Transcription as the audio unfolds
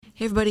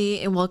Hey everybody,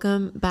 and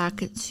welcome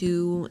back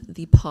to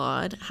the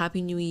pod.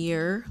 Happy New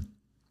Year.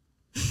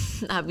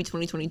 Happy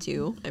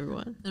 2022,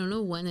 everyone. I don't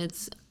know when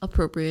it's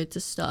appropriate to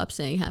stop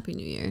saying Happy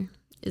New Year.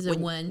 Is it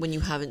when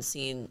you haven't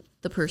seen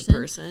the person?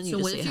 you so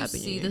just what say if you Happy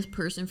New see Year? this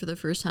person for the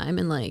first time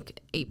in like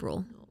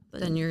April?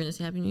 Then you're gonna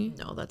say Happy New Year?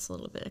 No, that's a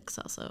little bit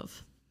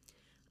excessive.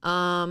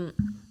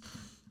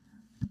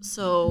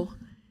 So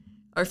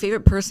our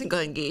favorite person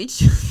got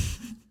engaged.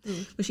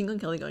 Machine Gun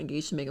Kelly got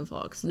engaged to Megan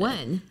Fox today.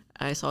 When?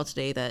 I saw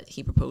today that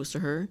he proposed to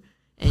her,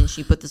 and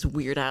she put this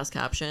weird ass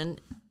caption,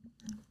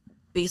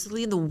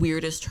 basically in the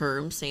weirdest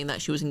terms, saying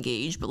that she was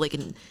engaged, but like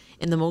in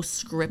the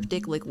most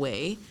cryptic like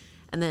way.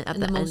 And then at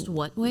In the most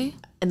what way?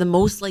 in the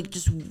most like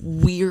just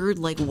weird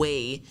like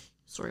way.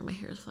 Sorry, my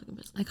hair is fucking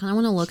busy. I kind of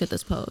want to look at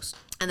this post.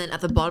 And then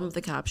at the bottom of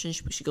the caption,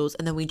 she goes,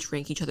 and then we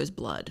drank each other's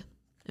blood.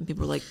 And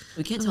people were like,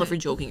 we can't tell if you're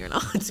joking or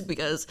not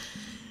because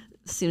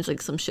it seems like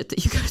some shit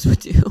that you guys would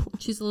do.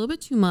 She's a little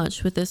bit too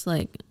much with this,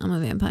 like, I'm a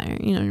vampire.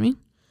 You know what I mean?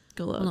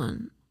 Go look. Hold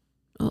on.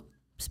 Oh,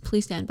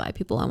 please stand by,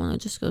 people. I want to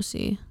just go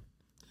see.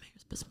 My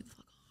hair's pissing me the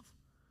fuck off.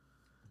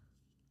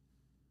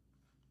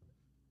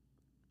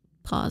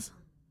 Pause.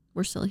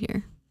 We're still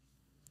here.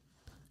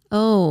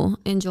 Oh,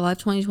 in July of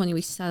 2020,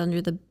 we sat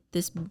under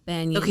this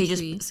banyan Okay,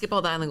 tree. just skip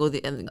all that and then go to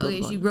the end.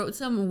 Okay, she wrote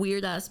some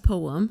weird ass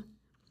poem.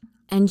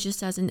 And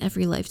just as in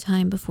every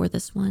lifetime before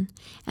this one,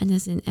 and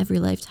as in every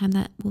lifetime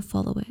that will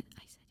follow it,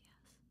 I said yes.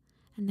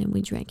 And then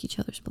we drank each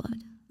other's blood.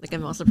 Like,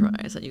 I'm not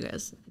surprised that you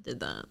guys did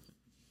that.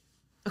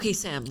 Okay,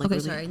 Sam. Like, Okay,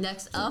 really, sorry.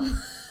 Next,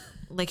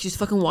 like she's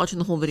fucking watching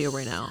the whole video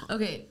right now.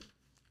 okay.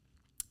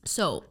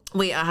 So,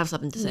 Wait, I have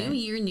something to say. new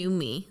year, new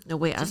me. No,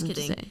 wait, I have Just something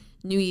kidding. to say.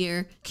 New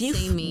year, Can you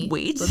same me.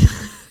 wait?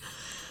 but-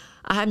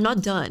 I'm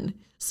not done.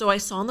 So I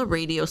saw on the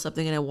radio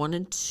something and I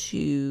wanted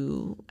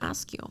to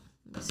ask you.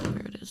 Let me see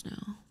where it is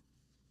now.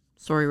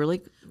 Sorry, we're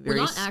like We're very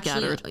not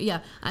scattered. actually. Yeah,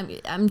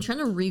 I'm trying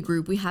to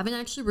regroup. We haven't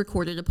actually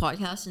recorded a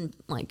podcast in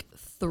like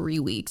 3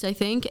 weeks, I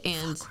think.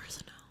 And Where is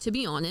it now? to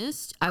be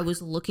honest, I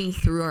was looking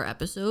through our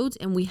episodes,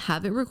 and we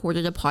haven't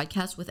recorded a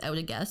podcast without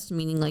a guest,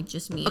 meaning like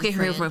just me. Okay, and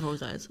hurry Fran, up, my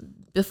phone's eyes.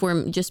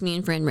 before just me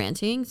and Fran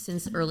ranting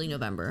since early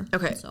November.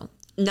 Okay. So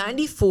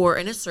 94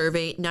 in a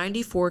survey,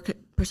 94%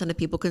 of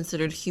people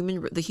considered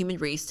the human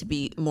race to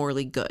be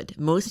morally good.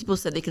 Most people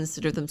said they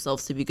consider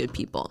themselves to be good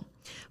people.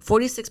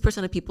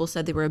 46% of people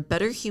said they were a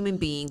better human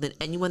being than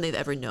anyone they've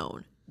ever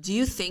known. Do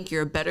you think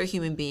you're a better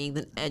human being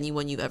than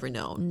anyone you've ever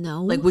known?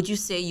 No. Like, would you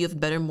say you have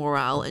better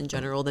morale in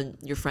general than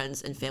your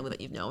friends and family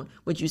that you've known?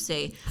 Would you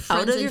say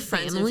out of and your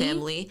friends and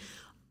family,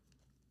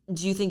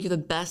 do you think you're the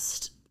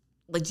best?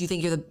 Like, do you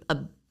think you're a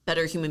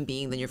better human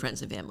being than your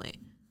friends and family?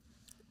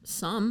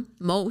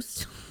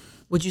 most.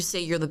 Would you say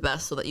you're the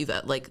best so that you've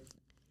like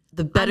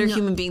the better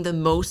human being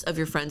than most of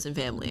your friends and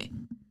family?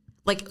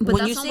 Like when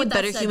that's you not say what that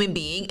better said. human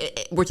being,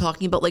 we're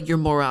talking about like your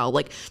morale,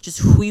 like just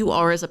who you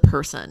are as a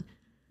person.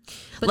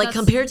 But Like that's-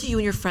 compared to you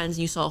and your friends,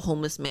 and you saw a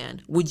homeless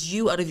man, would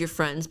you out of your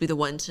friends be the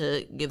one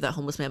to give that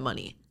homeless man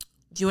money?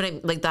 Do you know what I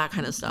mean? Like that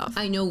kind of stuff.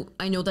 I know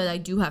that I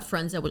do have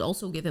friends that would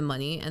also give him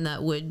money and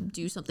that would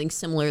do something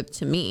similar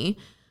to me.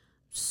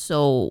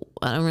 So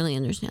I don't really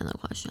understand that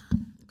question.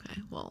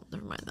 Okay, well,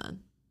 never mind then.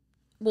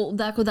 Well,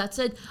 that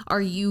said,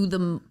 are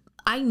you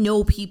I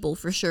know people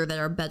for sure that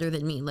are better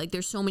than me. Like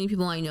there's so many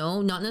people I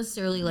know, not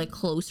necessarily like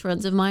close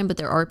friends of mine, but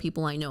there are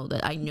people I know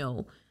that I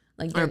know.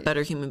 Like Are a they're-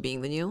 better human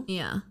being than you?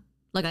 yeah.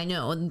 Like I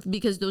know, and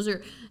because those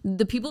are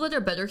the people that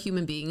are better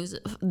human beings,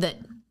 that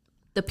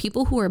the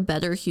people who are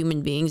better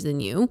human beings than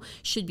you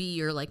should be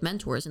your like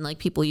mentors and like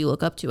people you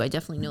look up to. I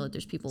definitely know that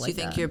there's people Do like you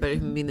think that. you're a better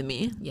human being than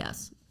me?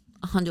 Yes,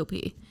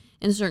 100p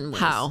in certain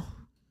ways. How?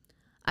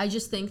 I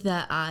just think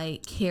that I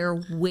care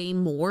way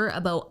more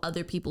about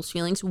other people's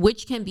feelings,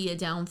 which can be a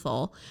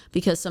downfall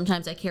because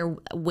sometimes I care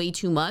way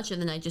too much and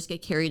then I just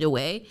get carried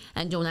away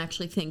and don't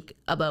actually think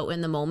about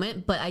in the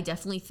moment. But I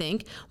definitely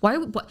think,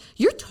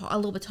 you're a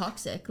little bit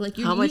toxic. Like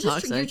you're, How am I you just,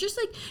 toxic? You're just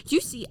like, do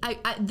you see?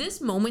 I this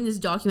moment is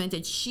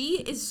documented.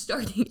 She is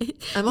starting it.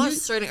 I'm not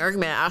starting an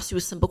argument. I asked you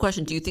a simple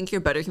question. Do you think you're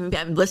a better human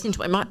being? I'm listening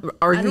to. I'm not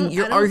arguing.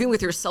 You're I don't- arguing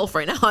with yourself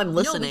right now. I'm No,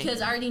 listening.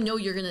 because I already know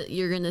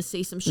you're gonna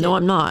say some shit. No,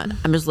 I'm not.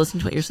 I'm just listening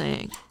to what you're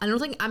saying. I don't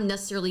think I'm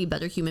necessarily a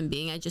better human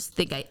being. I just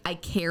think I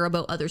care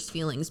about others'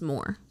 feelings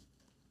more.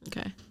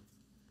 Okay.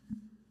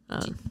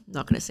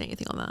 Not going to say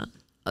anything on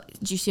that.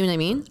 Do you see what I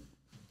mean?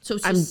 So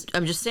it's I'm just,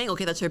 just saying,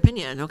 okay, that's your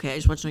opinion. Okay, I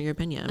just want to know your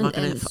opinion. I'm not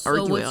going to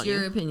argue so what's on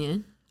your you.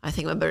 opinion? I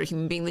think I'm a better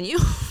human being than you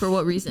For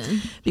what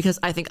reason? because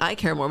I think I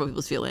care more about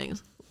people's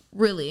feelings.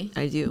 Really?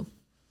 I do.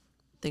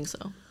 Think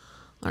so.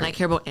 And I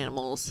care about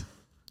animals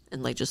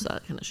and like just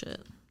that kind of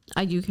shit.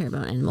 I do care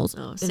about animals.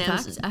 Oh, In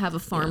Sam's- fact, I have a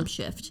farm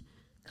shift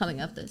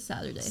coming up this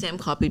Saturday. Sam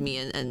copied me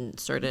and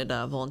started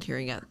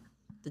volunteering at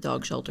the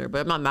dog shelter,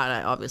 but I'm not mad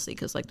at it, obviously,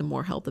 because like the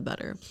more help, the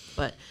better.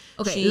 But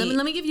Okay,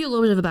 let me give you a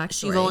little bit of a backstory.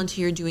 she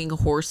volunteered doing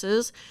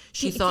horses.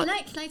 She thought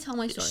Can I tell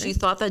my story? she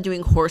thought that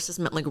doing horses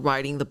meant like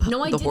riding the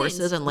No, I the didn't.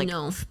 horses and like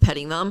No.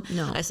 petting them.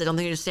 No. I said, I don't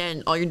think you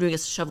understand. All you're doing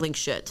is shoveling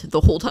shit the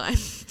whole time.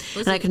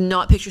 And I could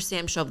not picture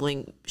Sam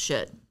shoveling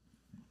shit.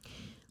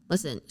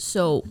 Listen,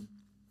 so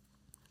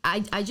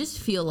I just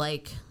feel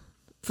like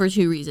for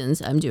 2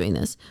 reasons I'm doing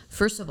this.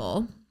 First of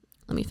all,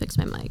 let me fix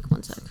my mic.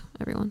 One sec.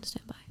 Everyone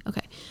stand by.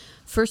 Okay.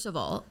 First of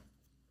all,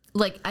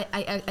 like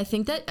I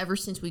think that ever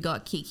since we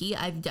got Kiki,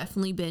 I've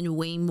definitely been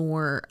way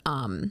more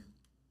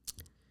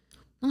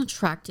not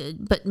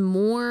attracted, but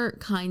more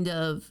kind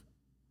of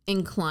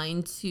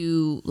inclined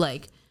to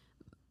like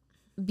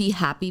be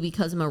happy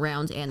because I'm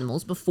around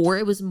animals. Before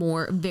it was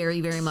more very,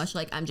 very much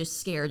like I'm just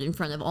scared in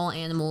front of all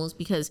animals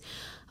because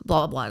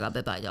blah, blah, blah. I got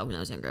bit by a dog when I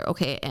was younger.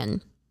 Okay.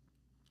 And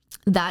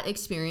that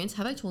experience,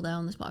 have I told that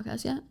on this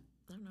podcast yet?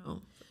 I don't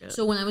know.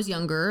 So when I was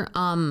younger,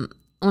 when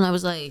I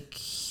was like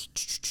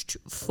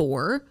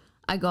 4,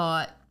 I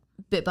got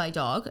bit by a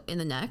dog in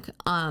the neck.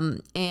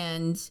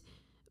 And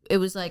it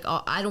was like,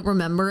 I don't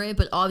remember it,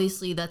 but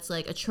obviously that's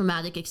like a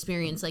traumatic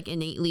experience, like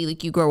innately,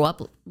 like you grow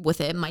up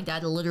with it. My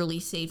dad literally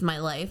saved my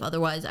life.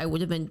 Otherwise I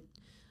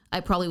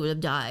probably would have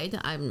died.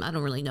 I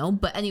don't really know.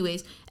 But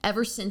anyways,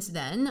 ever since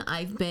then,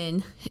 I've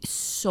been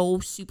so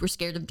super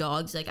scared of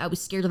dogs. Like I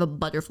was scared of a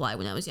butterfly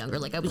when I was younger.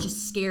 Like I was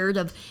just scared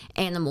of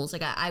animals.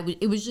 Like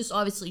it was just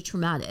obviously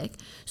traumatic.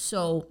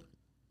 So,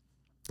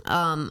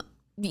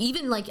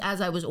 even like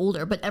as I was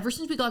older, but ever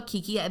since we got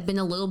Kiki, I've been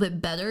a little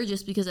bit better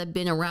just because I've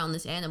been around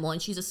this animal,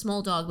 and she's a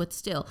small dog, but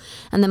still.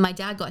 And then my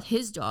dad got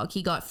his dog.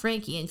 He got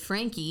Frankie, and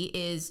Frankie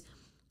is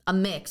a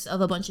mix of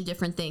a bunch of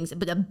different things,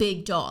 but a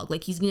big dog.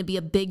 Like he's going to be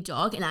a big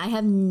dog. And I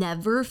have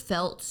never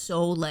felt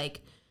so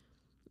like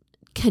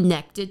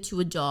connected to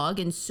a dog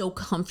and so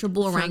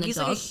comfortable around Frankie's a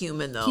dog. like a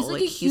human though. He's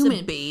like a He's human.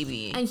 a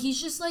baby. And he's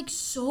just like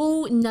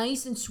so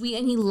nice and sweet,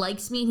 and he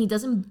likes me, and he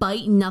doesn't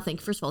bite nothing.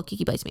 First of all,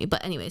 Kiki bites me,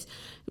 but anyways,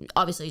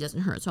 obviously he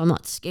doesn't hurt, so I'm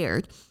not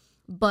scared.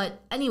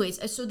 But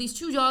anyways, so these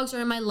 2 dogs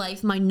are in my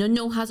life. My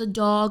nunno has a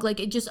dog. Like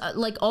it just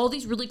like all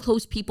these really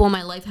close people in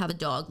my life have a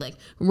dog. Like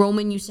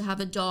Roman used to have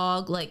a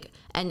dog, like,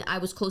 and I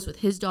was close with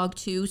his dog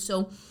too.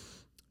 So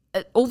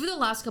over the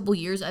last couple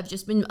years, I've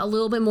just been a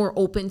little bit more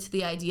open to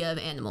the idea of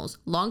animals.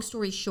 Long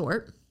story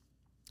short,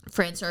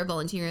 Fran started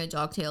volunteering at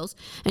Dog Tales,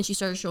 and she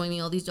started showing me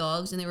all these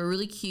dogs, and they were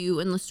really cute,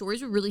 and the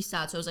stories were really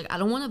sad. So I was like, I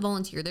don't want to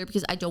volunteer there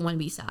because I don't want to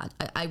be sad.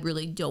 I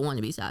really don't want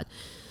to be sad.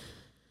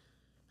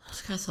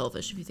 It's kind of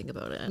selfish if you think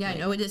about it. Yeah, I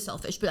know it is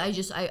selfish, but I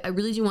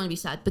really do want to be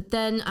sad. But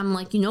then I'm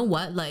like, you know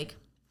what? Like,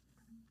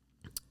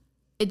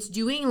 it's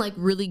doing like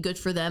really good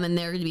for them, and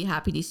they're going to be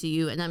happy to see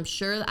you. And I'm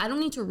sure I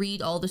don't need to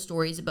read all the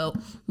stories about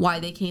why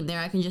they came there.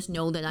 I can just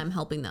know that I'm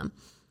helping them.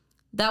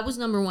 That was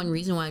number 1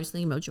 reason why I was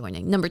thinking about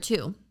joining. Number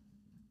 2,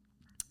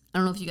 I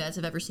don't know if you guys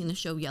have ever seen the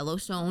show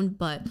Yellowstone,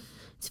 but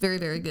it's very,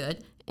 very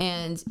good.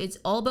 And it's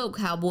all about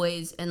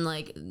cowboys, and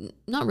like,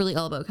 not really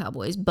all about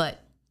cowboys,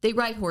 but they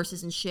ride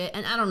horses and shit.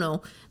 And I don't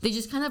know, they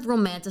just kind of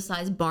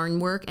romanticize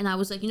barn work. And I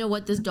was like, you know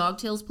what, this Dog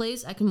Tales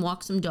place, I can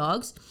walk some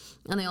dogs.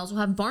 And they also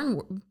have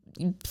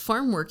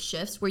farm work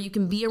shifts where you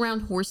can be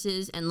around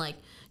horses and like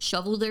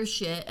shovel their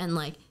shit and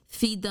like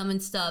feed them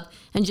and stuff,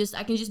 and just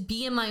I can just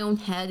be in my own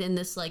head in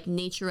this like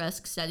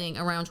nature-esque setting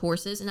around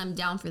horses, and I'm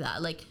down for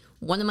that. Like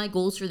one of my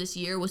goals for this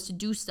year was to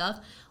do stuff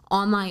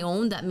on my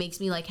own that makes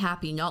me like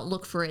happy, not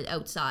look for it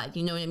outside,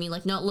 you know what I mean?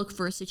 Like not look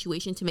for a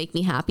situation to make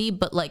me happy,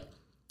 but like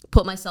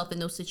put myself in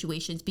those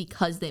situations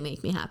because they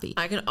make me happy.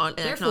 I can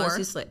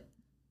honestly say,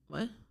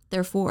 what?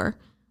 Therefore,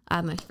 I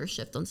have my first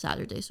shift on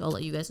Saturday, so I'll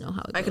let you guys know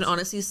how it goes. I can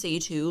honestly say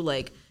too,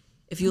 like,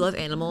 if you love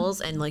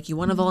animals and like you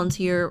want to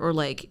volunteer, or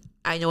like,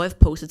 I know I've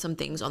posted some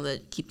things on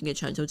the Keeping It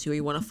Chento too, or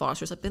you want to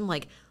foster something,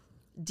 like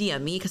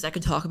DM me, because I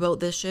could talk about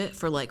this shit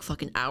for like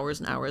fucking hours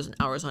and hours and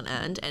hours on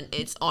end. And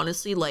it's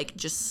honestly like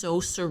just so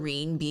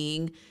serene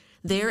being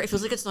there. It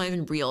feels like it's not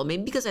even real.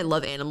 Maybe because I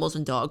love animals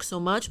and dogs so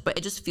much, but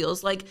it just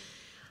feels like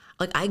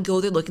I go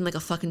there looking like a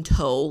fucking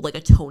toe, like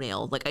a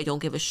toenail. Like I don't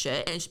give a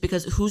shit. And it's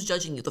because who's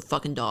judging you? The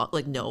fucking dog?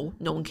 Like no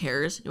one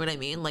cares. You know what I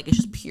mean? Like it's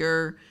just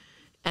pure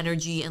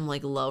energy and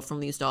like love from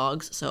these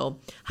dogs. So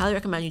highly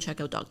recommend you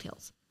check out Dog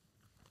Tales.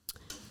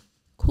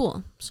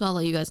 Cool. So I'll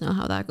let you guys know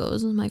how that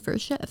goes in my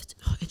first shift.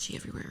 Oh, itchy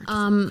everywhere.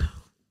 I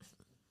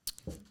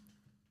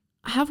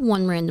have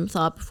one random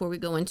thought before we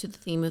go into the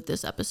theme of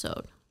this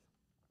episode.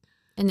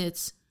 And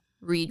it's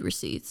read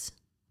receipts.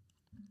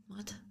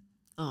 What?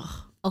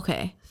 Oh,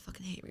 okay. I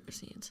fucking hate read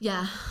receipts.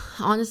 Yeah.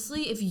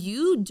 Honestly, if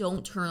you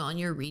don't turn on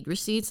your read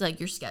receipts, like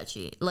you're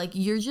sketchy. Like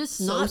you're just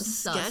so Not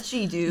sus.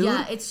 sketchy, dude.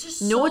 Yeah, it's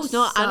just no, so it's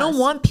not. sus. I don't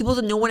want people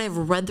to know when I've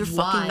read their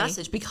Why? fucking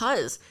message,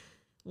 because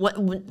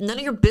none of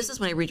your business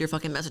when I read your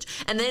fucking message.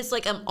 And then it's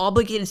like I'm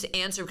obligated to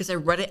answer because I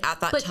read it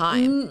at that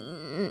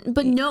time.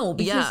 But no,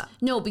 because Yeah.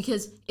 no,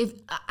 because if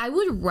I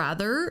would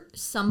rather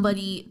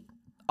somebody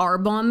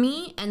R-bomb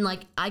me and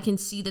like I can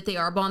see that they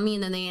R-bomb me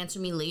and then they answer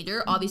me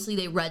later. Obviously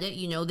they read it,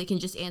 you know, they can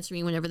just answer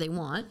me whenever they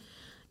want.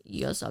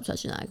 You gotta stop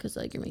touching that because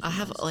like you're making I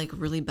have noise. like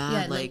really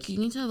bad like you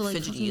need to have like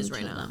fidgeties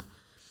fucking right chill now.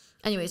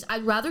 Anyways,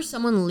 I'd rather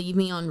someone leave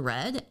me on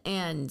red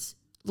and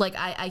like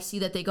I see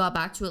that they got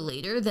back to it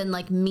later than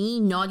like me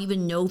not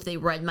even know if they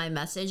read my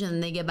message and then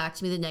they get back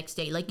to me the next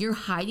day. Like you're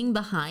hiding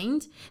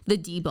behind the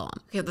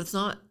D-bomb. Okay, that's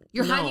not.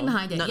 You're hiding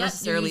behind it. Not Yep,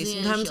 necessarily. you're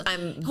using it as a Sometimes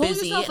shield. I'm Hold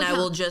busy yourself and I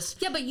will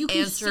just yeah, but you can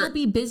answer. still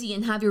be busy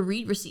and have your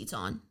read receipts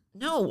on.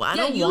 No, I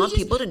Yeah, don't you want just-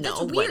 people to that's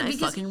know when weird I because-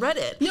 fucking read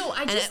it. No,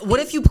 I and just what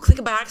think- if you click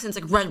it by accident?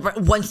 It's like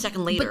read 1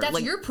 second later. But that's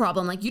like, your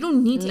problem. Like, you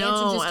don't need to answer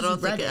no, just I because you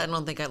don't read think it. I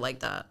don't think I like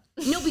that.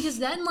 No, because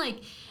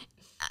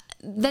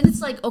then it's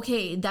like,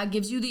 okay, that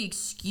gives you the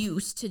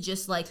excuse to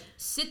just like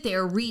sit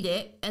there, read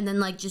it, and then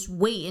like just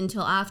wait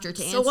until after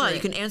to answer. So what? it.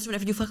 You can answer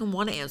whenever you fucking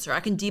want to answer. I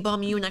can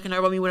debomb you and I can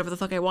airbomb you whenever the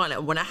fuck I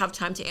want. When I have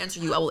time to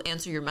answer you, I will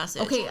answer your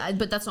message. Okay,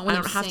 but that's not what I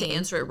I'm don't have saying. to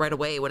answer it right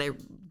away when I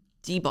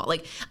debomb.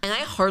 Like, and I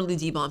hardly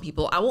debomb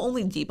people. I will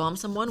only debomb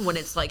someone when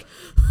it's like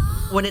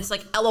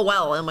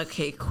LOL. I'm like,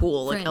 okay,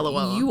 cool. Like, Friend,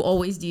 LOL. You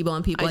always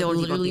debomb people. I don't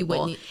debomb people.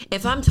 wouldn't-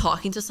 If I'm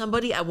talking to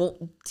somebody, I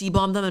won't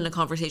debomb them in a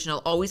conversation. I'll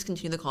always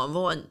continue the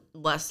convo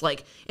unless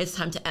like it's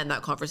time to end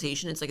that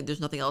conversation. It's like there's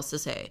nothing else to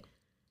say.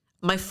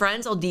 My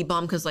friends, I'll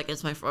debomb because like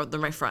they're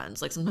my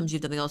friends. Like sometimes you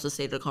have nothing else to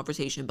say to the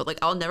conversation, but like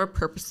I'll never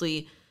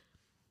purposely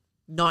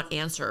not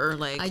answer.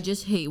 Like I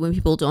just hate when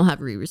people don't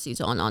have read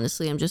receipts on.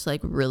 Honestly, I'm just like,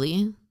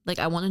 really? Like,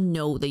 I want to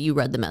know that you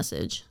read the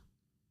message.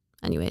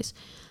 Anyways,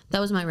 that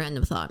was my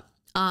random thought.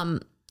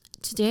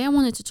 Today I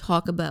wanted to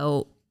talk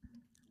about.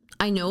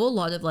 I know a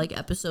lot of like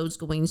episodes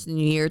going into the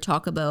new year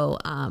talk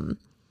about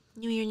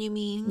New Year, new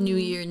me. new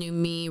year, new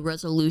me,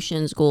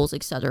 resolutions, goals,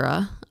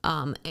 etc.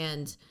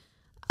 And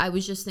I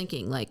was just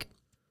thinking, like,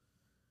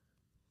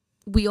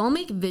 we all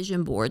make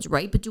vision boards,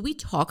 right? But do we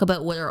talk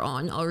about what are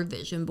on our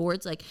vision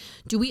boards? Like,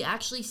 do we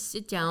actually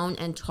sit down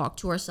and talk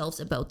to ourselves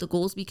about the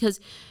goals? Because,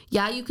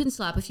 yeah, you can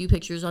slap a few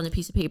pictures on a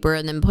piece of paper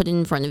and then put it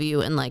in front of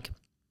you and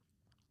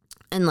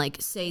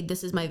say,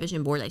 this is my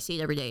vision board. I see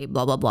it every day,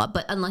 blah, blah, blah.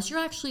 But unless you're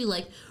actually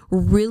like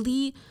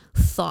really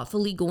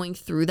thoughtfully going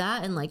through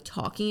that and like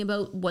talking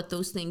about what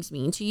those things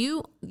mean to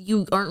you,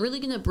 you aren't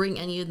really going to bring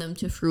any of them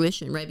to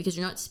fruition, right? Because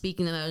you're not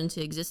speaking them out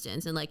into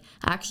existence and like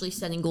actually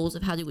setting goals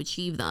of how to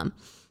achieve them.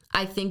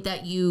 I think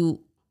that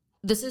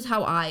this is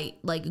how I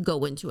like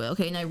go into it.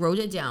 Okay. And I wrote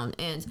it down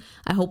and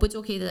I hope it's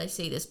okay that I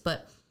say this,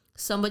 but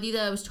somebody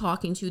that I was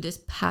talking to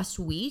this past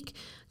week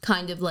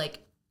kind of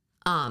like,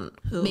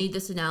 made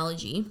this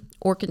analogy,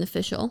 Orkin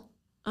Official.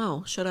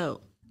 Oh, shut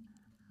out.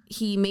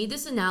 He made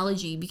this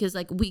analogy because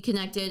like we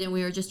connected and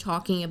we were just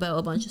talking about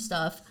a bunch of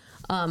stuff.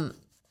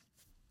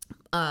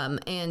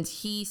 And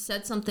he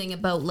said something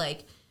about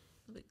like,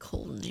 A bit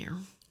cold in here.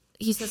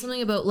 he said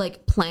something about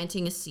like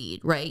planting a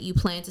seed, right? You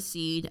plant a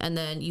seed and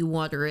then you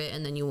water it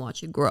and then you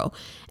watch it grow.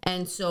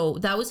 And so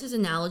that was his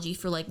analogy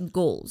for like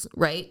goals,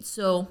 right?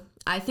 So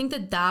I think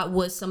that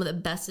was some of the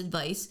best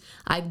advice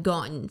I've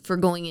gotten for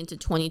going into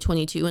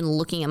 2022 and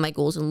looking at my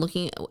goals and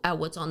looking at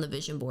what's on the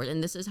vision board.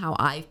 And this is how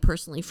I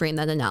personally frame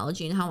that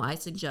analogy and how I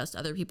suggest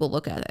other people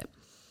look at it.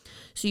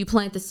 So you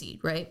plant the seed,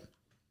 right?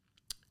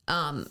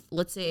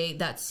 Let's say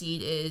that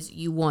seed is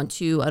you want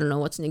to, I don't know,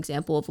 what's an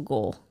example of a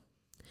goal?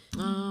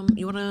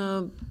 You want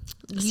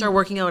to start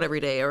working out every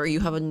day, or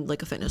you have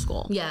a fitness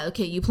goal. Yeah,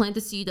 okay, you plant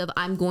the seed of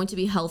I'm going to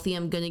be healthy,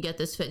 I'm going to get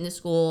this fitness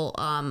goal,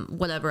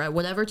 whatever, at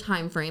whatever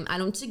time frame. I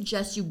don't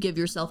suggest you give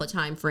yourself a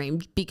time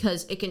frame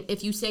because it can,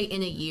 if you say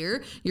in a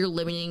year, you're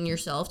limiting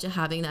yourself to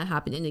having that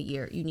happen in a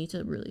year. You need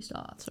to really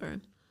stop. Sorry.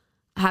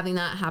 Having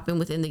that happen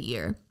within the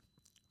year.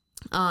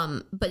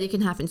 But it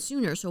can happen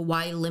sooner, so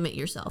why limit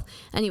yourself?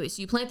 Anyway,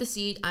 so you plant the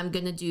seed, I'm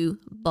going to do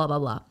blah, blah,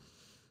 blah.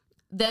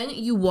 Then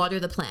you water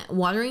the plant.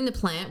 Watering the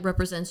plant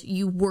represents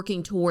you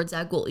working towards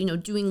that goal,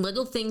 doing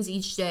little things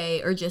each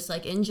day or just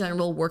like in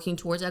general working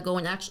towards that goal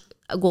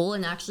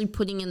and actually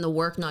putting in the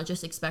work, not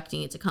just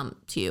expecting it to come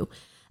to you.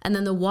 And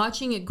then the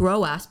watching it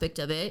grow aspect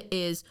of it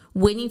is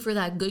waiting for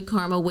that good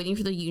karma, waiting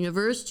for the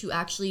universe to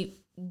actually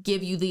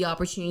give you the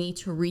opportunity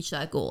to reach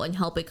that goal and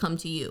help it come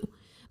to you.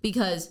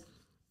 Because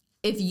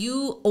if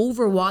you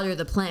overwater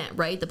the plant,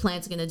 right, the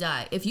plant's going to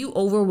die. If you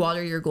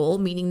overwater your goal,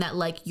 meaning that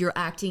like you're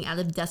acting out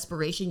of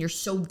desperation, you're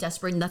so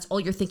desperate and that's all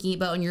you're thinking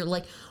about and you're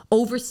like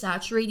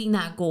oversaturating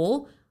that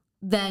goal,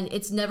 then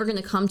it's never going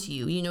to come to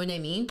you. You know what I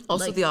mean?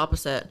 Also like, the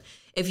opposite.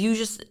 If you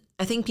just,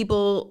 I think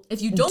people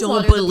if you don't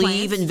water the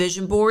believe plants- in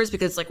vision boards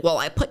because it's like, well,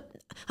 I put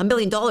 $1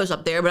 billion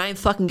up there, but I didn't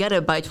fucking get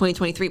it by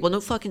 2023. Well,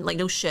 no fucking,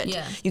 no shit.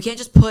 Yeah. You can't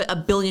just put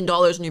 $1 billion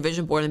on your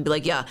vision board and be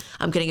like, yeah,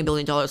 I'm getting $1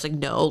 billion. Like,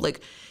 no,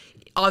 like,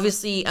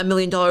 obviously $1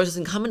 million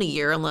doesn't come in a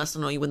year unless, I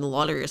don't know, you win the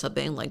lottery or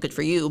something, like good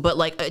for you. But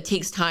like it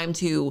takes time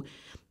to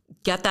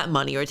get that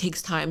money, or it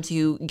takes time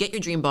to get your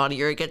dream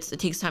body, or it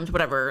takes time to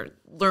whatever,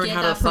 learn Get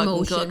how to that fucking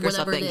promotion, cook or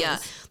whatever something. it Yeah.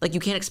 is. Like you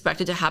can't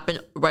expect it to happen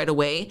right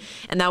away.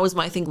 And that was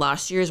my thing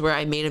last year is where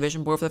I made a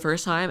vision board for the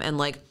first time. And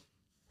like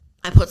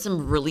I put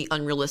some really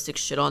unrealistic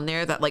shit on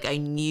there that like I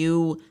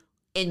knew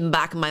in the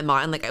back of my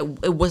mind, like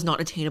it was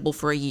not attainable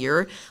for a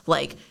year.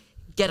 Like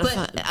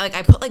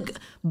I put like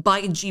buy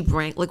a Jeep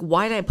Wrangler. Like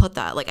why did I put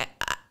that? Like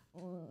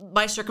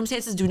my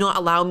circumstances do not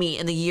allow me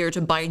in the year to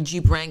buy a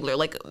Jeep Wrangler.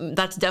 Like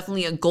that's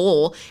definitely a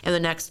goal in the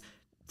next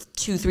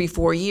 2, 3,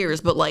 4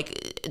 years. But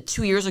like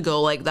 2 years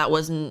ago, like that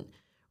wasn't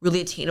really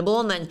attainable.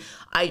 And then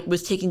I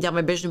was taking down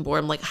my vision board.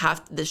 I'm like,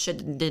 half this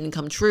shit didn't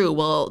come true.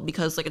 Well,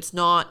 because like it's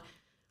not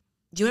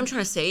Do you know what I'm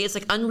trying to say? It's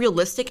like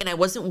unrealistic, and I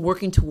wasn't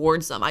working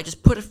towards them. I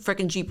just put a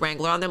freaking Jeep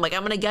Wrangler on there. I'm like,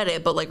 I'm gonna get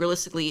it, but like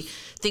realistically,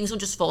 things don't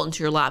just fall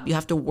into your lap. You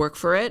have to work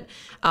for it.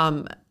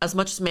 As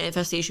much as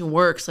manifestation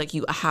works, like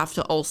you have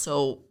to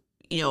also,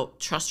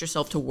 trust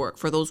yourself to work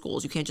for those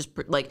goals. You can't just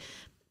like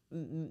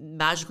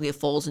magically it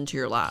falls into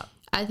your lap.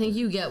 I think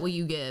you get what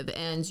you give,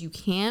 and you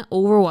can't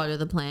overwater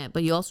the plant,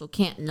 but you also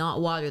can't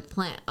not water the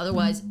plant.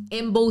 Otherwise,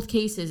 in both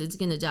cases, it's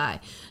going to die.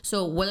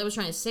 So what I was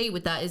trying to say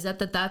with that is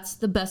that's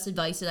the best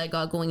advice that I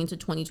got going into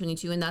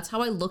 2022, and that's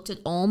how I looked at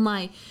all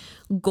my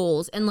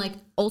goals. And like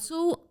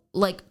also,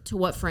 like to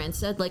what Fran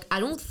said, like I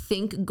don't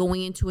think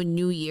going into a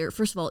new year,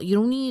 first of all, you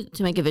don't need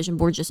to make a vision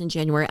board just in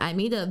January. I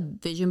made a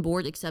vision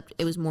board, except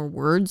it was more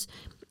words,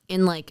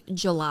 in like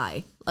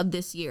July of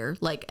this year,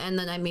 like, and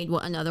then I made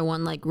another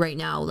one like right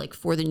now, like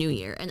for the new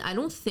year. And I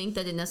don't think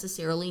that it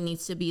necessarily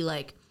needs to be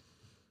like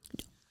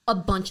a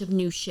bunch of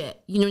new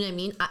shit. You know what I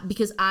mean?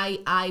 Because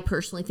I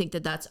personally think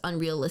that that's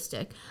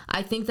unrealistic.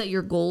 I think that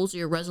your goals or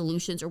your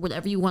resolutions or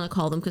whatever you want to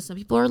call them, because some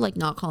people are like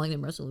not calling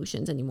them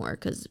resolutions anymore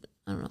because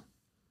I don't know.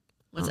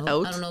 It's I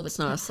don't know if it's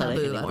not a setting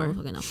taboo. anymore. I don't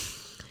fucking know.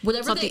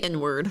 It's not the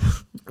N word.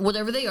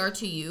 Whatever they are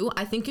to you,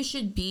 I think it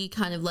should be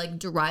kind of like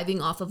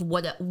deriving off of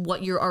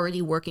what you're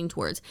already working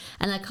towards.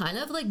 And I kind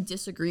of like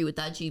disagree with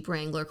that Jeep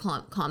Wrangler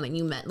comment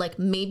you meant. Like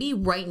maybe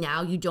right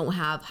now you don't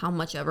have how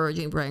much ever a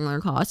Jeep Wrangler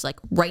costs, like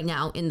right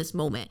now in this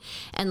moment.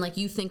 And like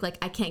you think like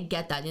I can't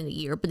get that in a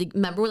year. But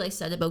remember what I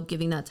said about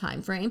giving that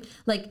time frame?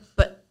 Like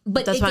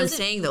But that's what I'm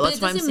saying, though.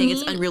 That's why I'm saying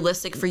it's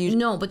unrealistic for you.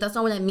 No, but that's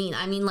not what I mean.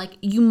 I mean, like,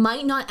 you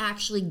might not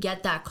actually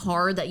get that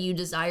car that you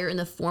desire in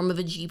the form of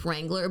a Jeep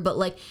Wrangler, but,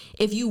 like,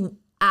 if you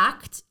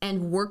act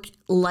and work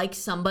like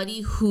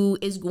somebody who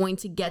is going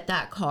to get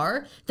that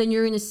car, then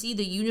you're going to see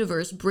the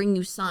universe bring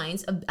you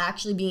signs of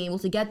actually being able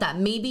to get that.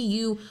 Maybe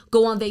you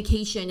go on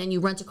vacation and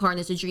you rent a car and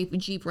it's a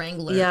Jeep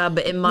Wrangler. Yeah,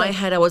 but in my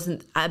head,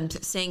 I'm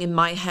saying in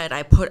my head,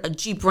 I put a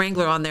Jeep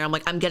Wrangler on there. I'm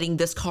like, I'm getting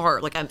this car.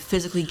 Like, I'm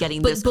physically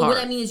getting this car. But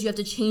what I mean is you have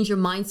to change your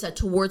mindset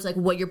towards, like,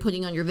 what you're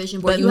putting on your vision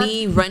board.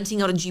 But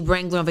renting out a Jeep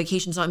Wrangler on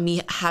vacation is not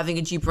me having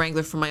a Jeep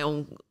Wrangler for my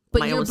own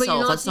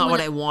self. That's not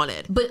what I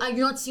wanted. But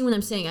you're not seeing what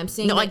I'm saying. I'm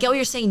saying no. I get what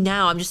you're saying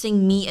now. I'm just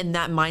saying me in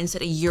that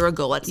mindset a year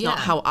ago. That's not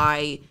how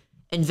I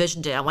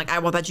envisioned it. I'm like, I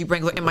want that Jeep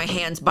Wrangler in my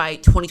hands by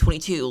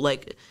 2022.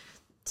 Like,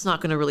 it's not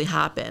going to really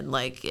happen.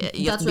 Like,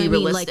 you have to be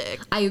realistic.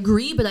 Like, I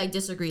agree, but I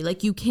disagree.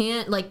 Like, you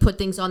can't like put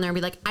things on there and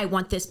be like, I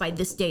want this by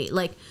this date.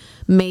 Like,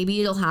 maybe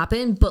it'll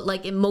happen, but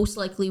like it most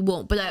likely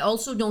won't. But I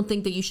also don't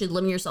think that you should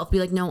limit yourself. Be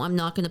like, no, I'm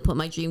not going to put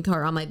my dream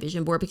car on my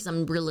vision board because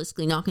I'm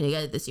realistically not going to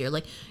get it this year.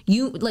 Like,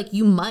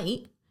 you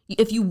might.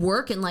 If you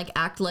work and like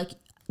act like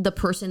the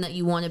person that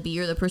you want to be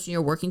or the person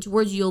you're working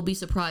towards, you'll be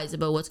surprised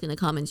about what's going to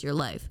come into your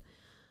life.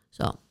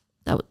 So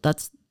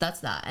that's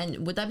that.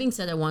 And with that being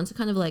said, I wanted to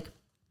kind of like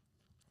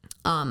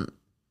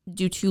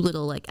do two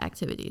little like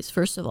activities.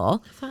 First of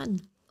all,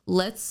 fun.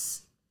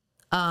 Let's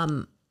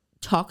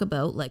talk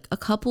about like a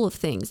couple of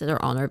things that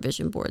are on our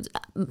vision boards.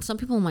 Some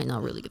people might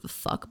not really give a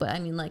fuck, but I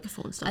mean, like,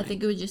 I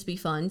think it would just be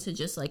fun to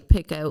just like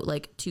pick out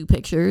like 2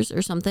 pictures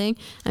or something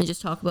and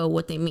just talk about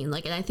what they mean.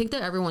 Like, and I think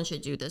that everyone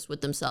should do this with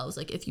themselves.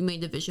 Like, if you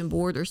made a vision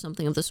board or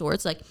something of the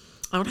sorts, like,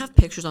 I don't have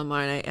pictures on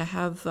mine. I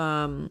have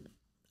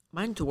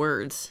mine's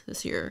words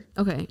this year.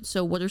 Okay,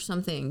 so what are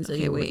some things that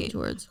you're working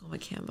towards? Oh, my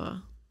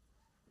Canva.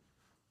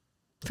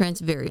 Fran's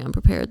very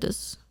unprepared. My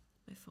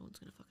phone's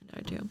gonna fucking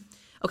die too.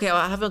 Okay, well,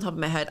 I have it on top of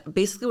my head.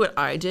 Basically, what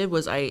I did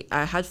was I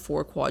had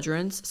 4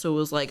 quadrants. So it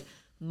was like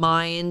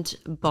mind,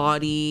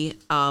 body,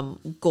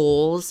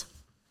 goals.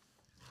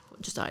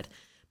 Just died.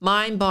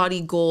 Mind,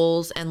 body,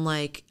 goals, and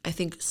like I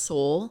think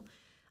soul.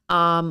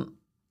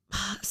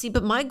 See,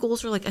 but my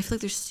goals are like I feel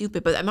like they're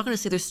stupid. But I'm not gonna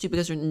say they're stupid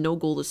because no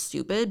goal is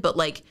stupid. But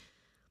like,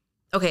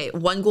 okay,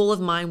 one goal of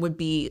mine would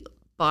be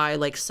by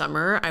like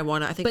summer.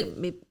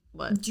 Maybe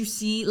what? Do you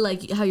see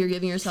like how you're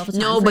giving yourself a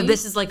time No, frame? but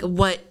this is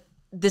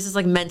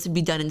like meant to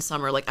be done in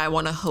summer. Like I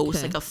want to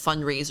host like a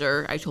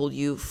fundraiser. I told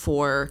you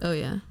for. Oh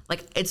yeah.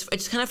 Like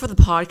it's kind of for the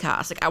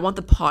podcast. Like I want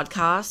the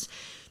podcast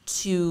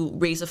to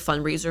raise a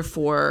fundraiser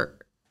for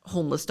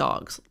homeless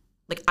dogs.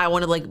 Like I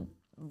want to like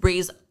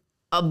raise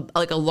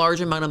a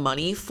large amount of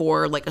money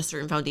for like a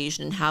certain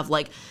foundation and have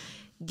like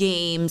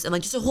games and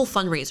like just a whole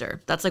fundraiser.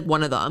 That's like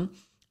one of them.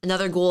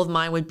 Another goal of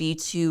mine would be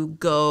to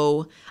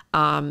go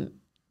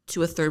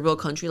to a third world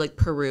country like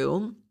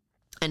Peru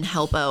and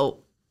help out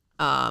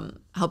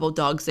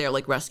dogs there,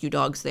 like rescue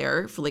dogs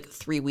there for like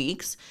 3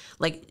 weeks,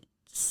 like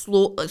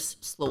slowly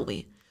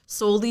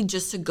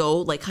just to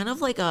go like kind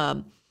of like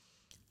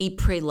eat,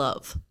 pray,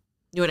 love.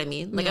 You know what I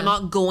mean? Like I'm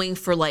not going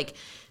for like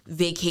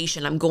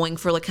vacation. I'm going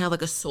for like kind of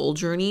like a soul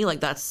journey.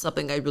 Like that's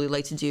something I really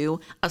like to do.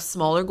 A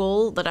smaller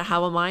goal that I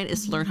have on mine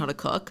is to learn how to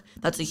cook.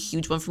 That's a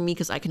huge one for me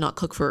because I cannot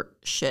cook for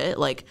shit.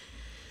 Like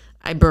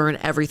I burn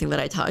everything that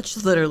I touch,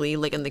 literally,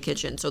 like in the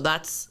kitchen. So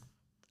that's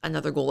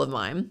another goal of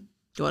mine. Do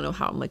you want to know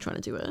how I'm like trying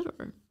to do it?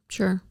 Or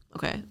Sure.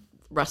 Okay.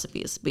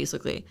 Recipes,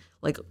 basically.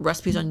 Like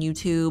recipes on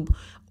YouTube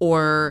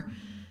or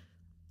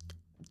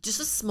just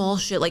a small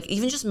shit, like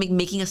even just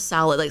making a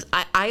salad. Like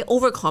I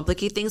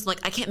overcomplicate things.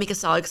 Like I can't make a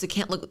salad because it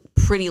can't look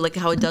pretty like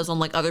how it does on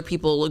like other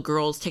people, like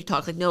girls,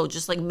 TikTok. Like no,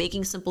 just like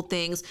making simple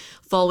things,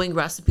 following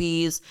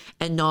recipes,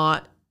 and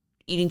not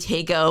eating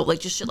takeout, like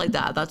just shit like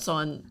that. That's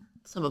on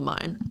some of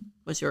mine.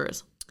 What's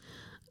yours?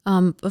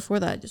 Before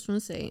that, I just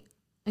want to say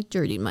I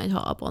dirtied my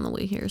top on the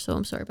way here, so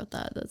I'm sorry about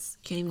that. That's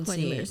Can't even quite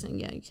see. embarrassing.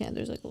 Yeah, you can't.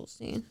 There's like a little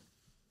stain.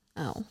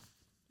 Ow.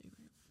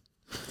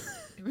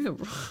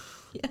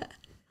 Yeah.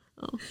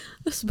 Oh,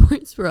 a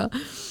sports bra.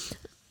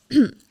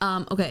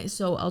 Okay,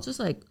 so I'll just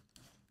like.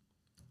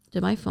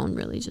 Did my phone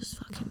really just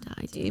fucking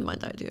die? See, mine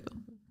died too.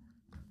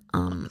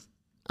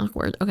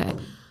 Awkward. Okay.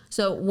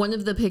 So one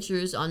of the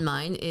pictures on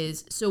mine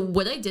is, so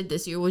what I did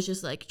this year was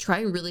just like try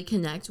and really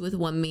connect with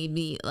what made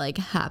me like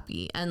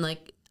happy. And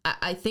like,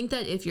 I think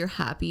that if you're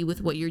happy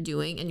with what you're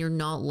doing and you're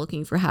not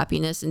looking for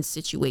happiness in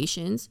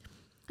situations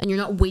and you're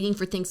not waiting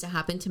for things to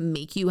happen to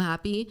make you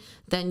happy,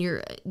 then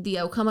you're the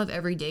outcome of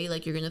every day,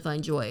 like you're going to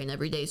find joy in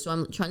every day. So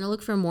I'm trying to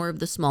look for more of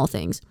the small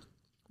things.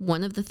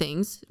 One of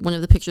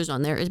the pictures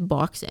on there is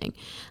boxing.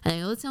 And I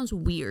know that sounds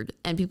weird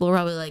and people are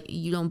probably like,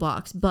 you don't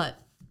box, but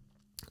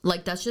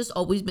like that's just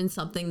always been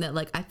something that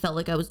like I felt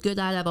like I was good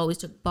at. I've always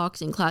took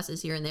boxing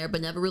classes here and there,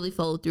 but never really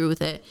followed through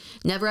with it.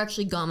 Never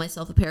actually got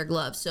myself a pair of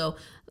gloves. So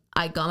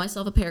I got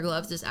myself a pair of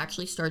gloves. This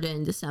actually started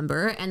in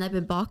December and I've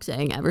been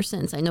boxing ever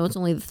since. I know it's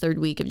only the second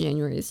week of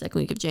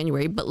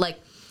January, but like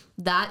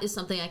that is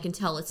something I can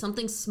tell. It's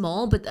something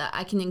small, but that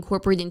I can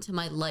incorporate into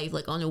my life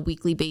like on a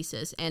weekly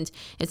basis. And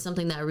it's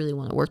something that I really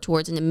want to work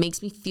towards. And it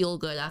makes me feel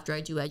good after I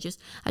do. I just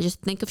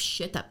think of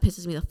shit that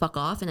pisses me the fuck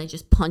off and I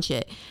just punch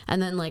it.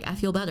 And then like I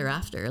feel better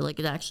after. Like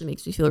it actually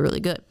makes me feel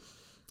really good.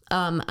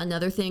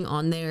 Another thing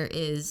on there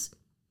is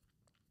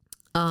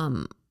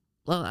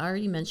well, I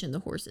already mentioned the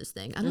horses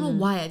thing. I don't know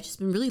why. I've just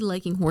been really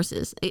liking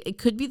horses. It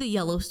could be the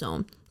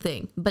Yellowstone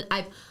thing, but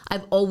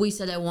I've always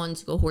said I wanted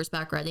to go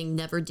horseback riding,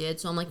 never did.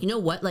 So I'm like, you know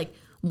what? Like,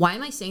 why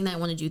am I saying that I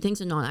want to do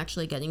things and not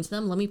actually getting to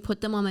them? Let me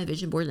put them on my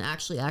vision board and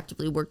actually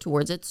actively work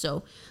towards it.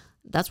 So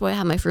that's why I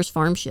have my first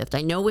farm shift.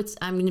 I know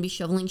I'm going to be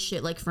shoveling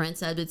shit like Fran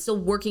said, but it's still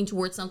working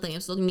towards something. I'm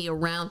still going to be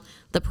around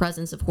the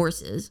presence of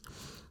horses.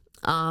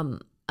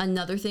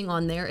 Another thing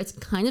on there, it's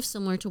kind of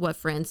similar to what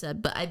Fran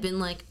said, but I've been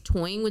like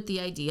toying with the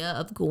idea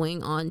of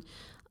going on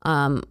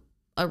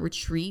a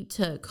retreat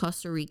to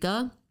Costa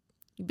Rica.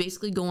 You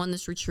basically go on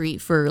this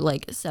retreat for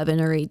like 7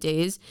 or 8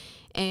 days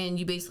and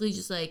you basically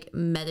just like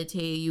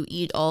meditate. You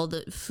eat all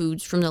the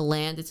foods from the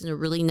land. It's in a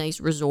really nice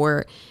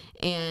resort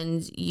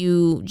and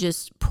you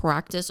just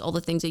practice all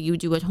the things that you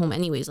do at home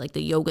anyways, like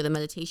the yoga, the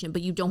meditation,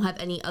 but you don't have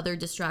any other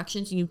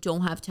distractions and you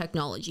don't have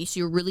technology. So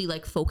you're really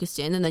like focused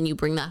in and then you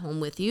bring that home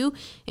with you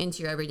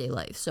into your everyday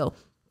life. So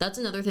that's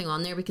another thing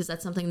on there because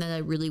that's something that I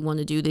really want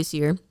to do this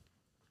year.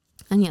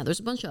 And yeah, there's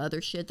a bunch of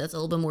other shit that's a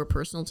little bit more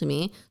personal to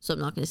me. So I'm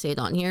not going to say it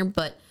on here,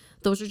 but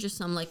those are just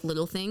some like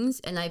little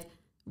things. And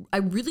I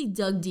really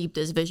dug deep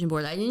this vision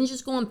board. I didn't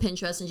just go on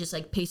Pinterest and just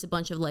like paste a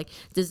bunch of like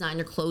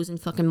designer clothes and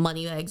fucking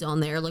money bags on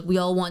there. Like we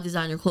all want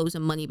designer clothes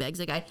and money bags.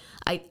 Like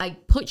I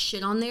put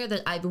shit on there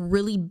that I've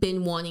really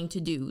been wanting to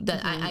do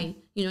that I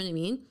you know what I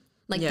mean?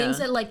 Like things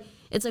that like,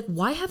 it's like,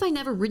 why have I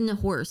never ridden a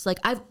horse? Like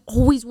I've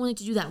always wanted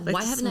to do that. Like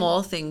why haven't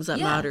small things that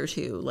matter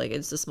too. Like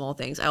it's the small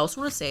things. I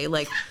also want to say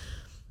like,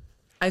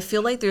 I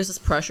feel like there's this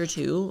pressure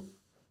too.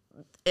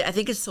 I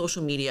think it's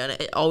social media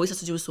and it always has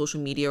to do with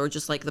social media or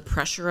just like the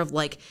pressure of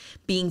like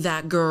being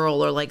that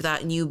girl or like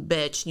that new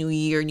bitch, new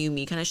year, new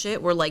me kind of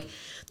shit where like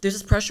there's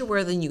this pressure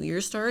where the new year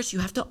starts, you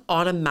have to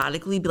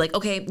automatically be like,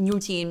 okay, new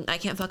routine, I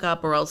can't fuck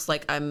up or else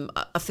like I'm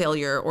a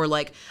failure or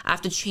like I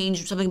have to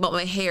change something about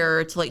my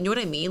hair to like, you know what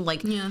I mean?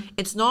 Like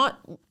it's not,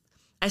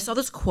 I saw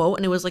this quote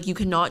and it was like, you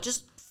cannot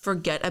just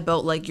forget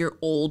about like your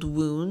old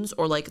wounds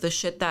or like the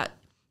shit that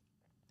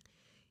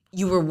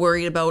you were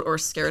worried about or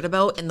scared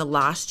about in the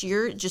last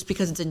year just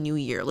because it's a new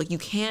year. Like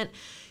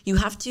you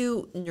have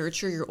to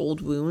nurture your old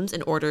wounds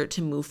in order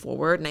to move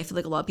forward. And I feel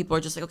like a lot of people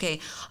are just like, okay,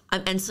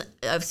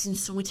 I've seen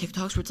so many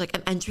TikToks where it's like,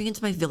 I'm entering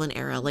into my villain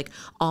era. Like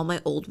all my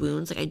old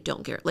wounds, like I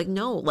don't care. Like,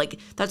 no, like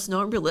that's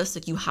not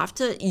realistic. You're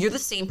the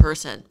same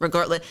person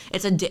regardless.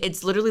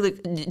 It's literally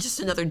like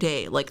just another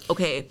day. Like,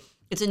 okay,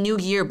 it's a new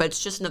year, but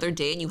it's just another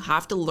day. And you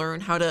have to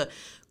learn how to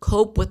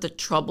cope with the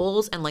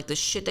troubles and like the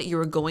shit that you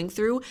were going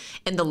through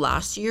in the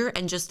last year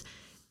and just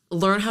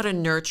learn how to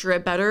nurture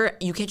it better.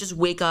 You can't just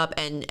wake up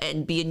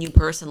and be a new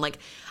person. Like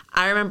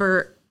I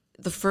remember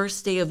the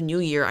first day of New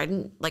Year,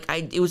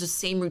 it was the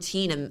same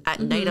routine. And at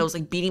night I was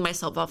like beating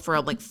myself up for,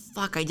 I'm like,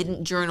 fuck, I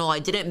didn't journal. I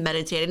didn't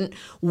meditate. I didn't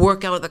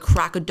work out at the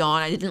crack of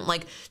dawn. I didn't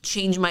like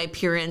change my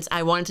appearance.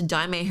 I wanted to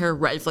dye my hair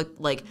red.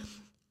 Like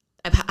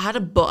I've had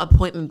a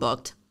appointment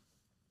booked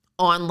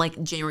on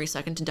like January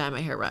 2nd to dye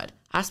my hair red.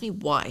 Ask me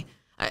why.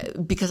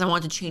 Because I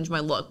want to change my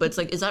look. But it's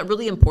like, is that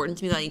really important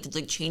to me that I need to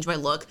like change my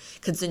look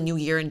because it's a new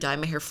year and dye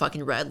my hair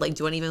fucking red? Like,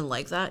 do I even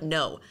like that?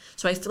 No.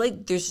 So I feel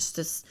like there's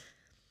just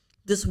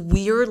this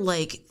weird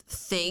like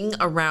thing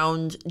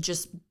around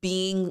just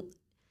being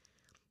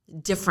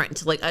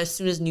different like as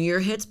soon as New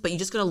Year hits, but you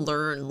just gotta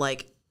learn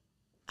like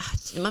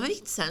Am I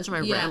making sense or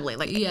am I rambling?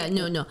 Like,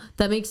 no,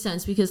 that makes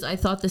sense because I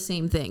thought the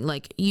same thing.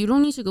 Like, you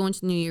don't need to go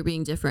into the new year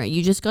being different.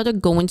 You just got to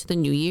go into the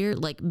new year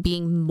like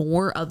being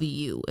more of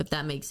you, if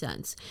that makes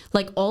sense.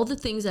 Like all the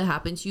things that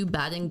happen to you,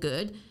 bad and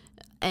good,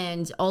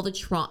 and all the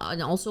trauma,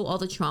 and also all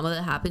the trauma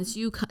that happens to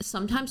you,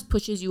 sometimes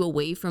pushes you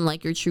away from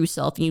like your true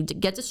self, and you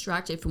get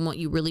distracted from what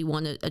you really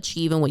want to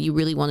achieve and what you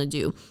really want to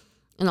do.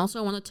 And also,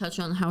 I want to touch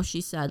on how she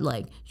said,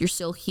 like, you're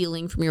still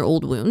healing from your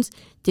old wounds.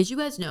 Did you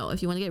guys know,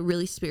 if you want to get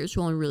really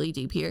spiritual and really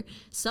deep here,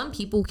 some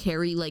people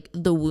carry, like,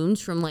 the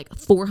wounds from, like,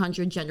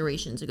 400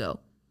 generations ago?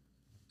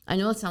 I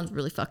know that sounds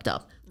really fucked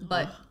up,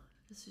 but...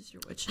 This is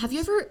your witch. Have you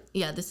ever...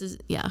 Yeah, this is...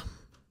 Yeah.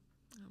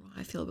 I don't know how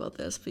I feel about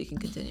this, but you can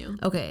continue.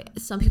 Okay,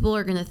 some people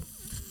are going to...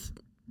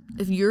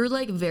 If you're,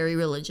 like, very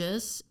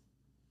religious,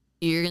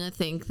 you're going to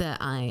think that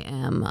I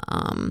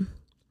am...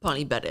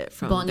 Bonnie Bennett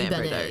from Bonnie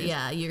Vampire Bennett, Diaries.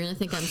 yeah. You're going to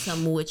think I'm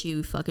some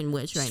witchy fucking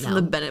witch right now. From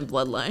the Bennett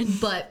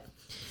bloodline. But,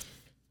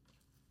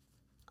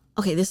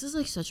 okay, this is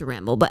like such a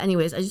ramble. But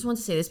anyways, I just want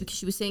to say this because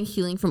she was saying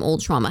healing from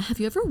old trauma. Have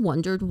you ever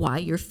wondered why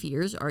your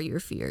fears are your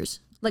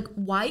fears? Like,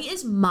 why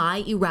is my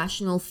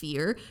irrational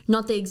fear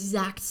not the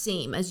exact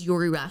same as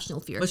your irrational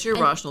fear? What's your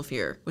irrational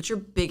fear? What's your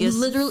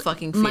biggest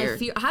fucking fear? My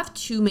fear. I have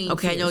two main fears.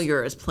 Okay, I know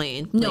yours.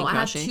 Plane No, I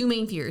have crashing. two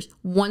main fears.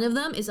 One of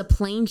them is a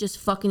plane just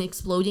fucking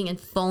exploding and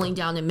falling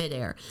down in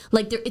midair.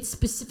 Like, it's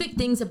specific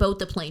things about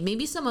the plane.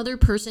 Maybe some other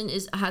person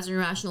has an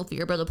irrational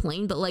fear about a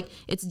plane, but like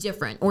it's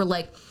different. Or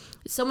like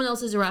someone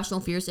else's irrational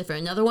fear is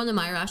different. Another one of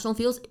my irrational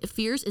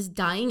fears is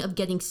dying of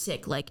getting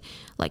sick. Like.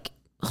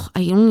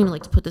 I don't even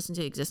like to put this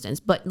into existence,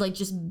 but like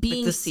just being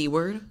Like the C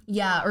word?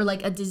 Yeah, or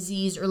like a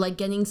disease, or like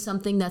getting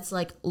something that's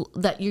like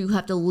that you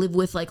have to live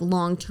with like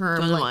long term.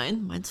 Do you know like,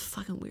 mine? Mine's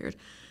fucking weird.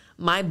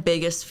 My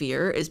biggest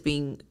fear is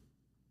being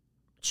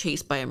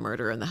chased by a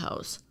murderer in the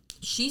house.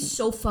 She's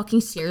so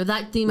fucking scared of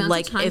that. The amount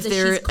Like of times if that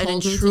there's she's an called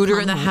me to intruder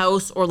come in the home.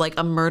 house or like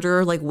a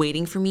murderer like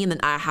waiting for me, and then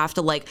I have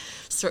to like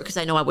because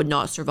I know I would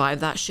not survive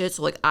that shit.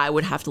 So like I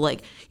would have to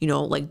like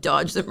like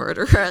dodge the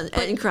murderer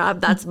and crap.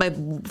 That's my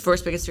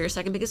first biggest fear.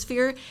 Second biggest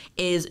fear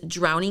is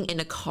drowning in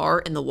a car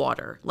in the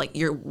water. Like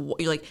you're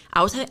like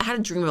I had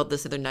a dream about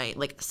this the other night.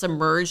 Like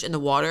submerged in the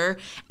water,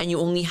 and you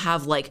only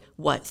have like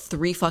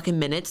 3 fucking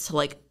minutes to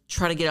like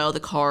try to get out of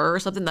the car or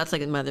something. That's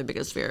like my other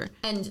biggest fear.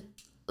 And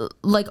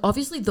like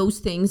obviously those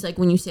things, like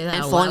when you say that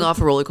And out falling loud,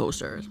 off a roller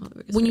coaster is my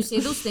biggest when fear. you say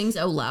those things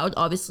out loud,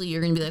 obviously you're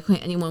gonna be like, okay,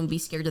 anyone would be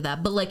scared of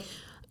that. But like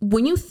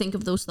when you think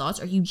of those thoughts,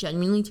 are you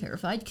genuinely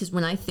terrified? Because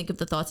when I think of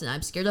the thoughts that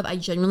I'm scared of, I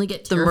genuinely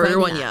get terrified. murder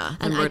one, and yeah.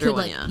 The and murder I could one,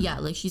 like, yeah. yeah,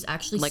 like she's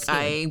actually Like scared.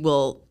 I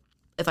will,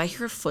 if I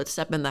hear a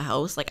footstep in the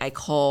house, like I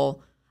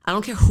call. I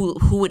don't care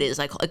who it is.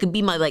 It could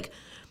be my like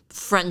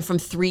friend from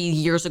 3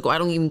 years ago. I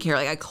don't even care.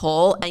 Like I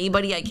call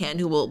anybody I can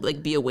who will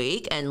like be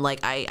awake, and like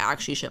I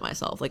actually shit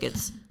myself. Like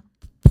it's.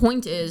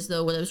 Point is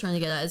though, what I was trying to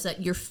get at is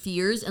that your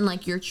fears and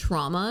like your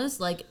traumas,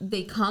 like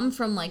they come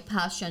from like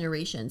past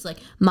generations. Like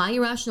my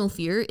irrational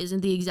fear isn't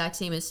the exact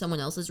same as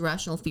someone else's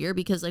irrational fear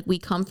because like we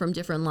come from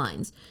different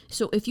lines.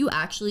 So if you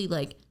actually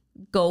like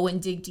go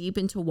and dig deep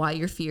into why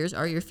your fears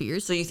are your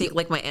fears. So you think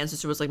like my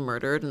ancestor was like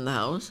murdered in the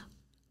house?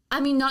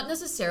 I mean, not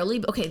necessarily,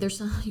 but okay, there's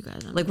you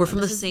guys Like we're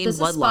from the same this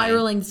bloodline. Is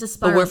spiraling. This is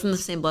But spiraling. we're from the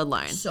same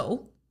bloodline.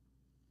 So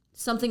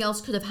something else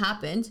could have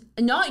happened,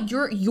 and not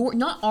your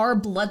not our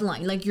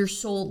bloodline, like your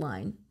soul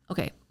line.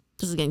 Okay,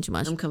 this is getting too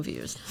much. I'm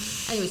confused.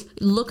 Anyways,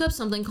 look up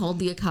something called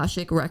the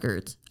Akashic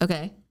Records.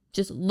 Okay,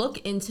 just look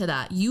into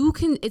that. You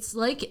can. It's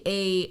like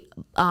a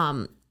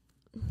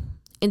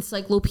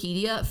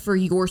encyclopedia for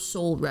your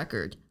soul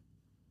record.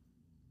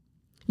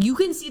 You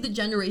can see the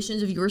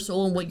generations of your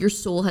soul and what your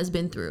soul has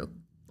been through.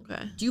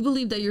 Okay. Do you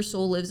believe that your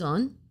soul lives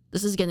on?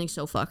 This is getting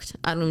so fucked.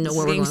 I don't even know This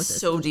where is we're getting going with this.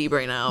 so deep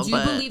right now. Do you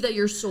but believe that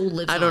your soul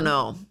lives on? I don't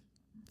know.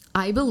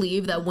 I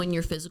believe that when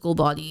your physical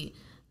body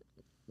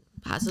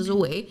passes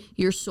away,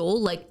 your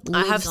soul like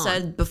lives I have on.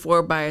 said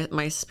before by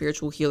my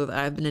spiritual healer that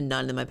I've been a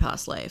nun in my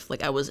past life.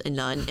 Like I was a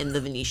nun in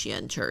the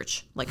Venetian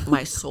church. Like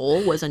my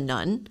soul was a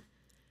nun.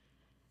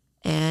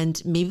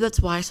 And maybe that's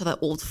why I saw that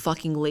old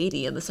fucking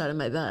lady on the side of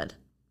my bed.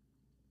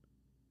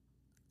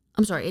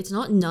 I'm sorry, it's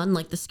not Nun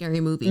like the scary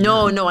movie.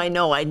 No, Nun.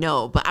 no, I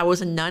know. But I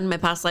was a nun in my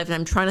past life, and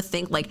I'm trying to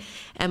think like,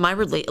 am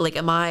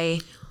I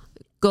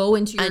Go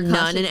into your a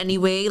nun in any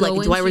way? Like,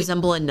 do I into-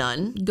 resemble a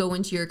nun? Go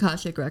into your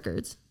Akashic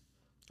records.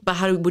 But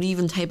would you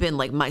even type in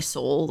like my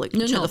soul, like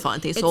No, no.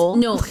 Fonte It's- soul?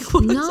 No, Like,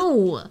 what is it?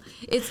 no.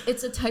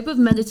 It's a type of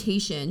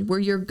meditation where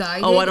you're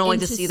guided. Oh, I don't like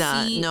to into see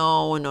that.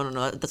 No.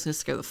 That's gonna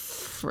scare the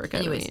frick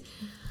out of Anyways, me.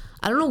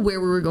 I don't know where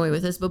we were going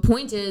with this, but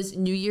point is,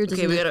 New Year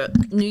doesn't we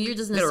New Year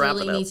doesn't gotta wrap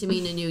necessarily it up. need to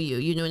mean a new you.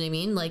 You know what I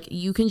mean? Like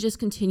you can just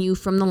continue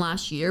from the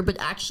last year, but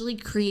actually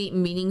create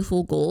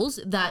meaningful goals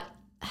that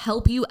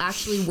help you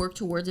actually work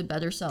towards a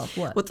better self.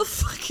 What the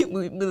fuck?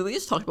 We literally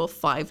just talked about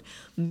 5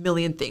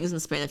 million things in the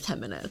span of 10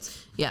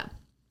 minutes. Yeah.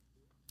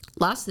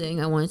 Last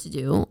thing I wanted to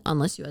do,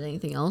 unless you had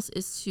anything else,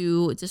 is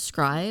to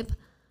describe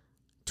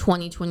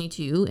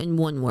 2022 in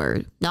one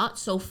word. Not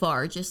so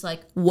far, just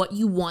like what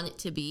you want it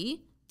to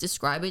be.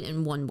 Describe it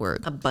in one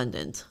word.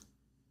 Abundant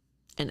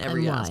in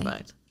every why?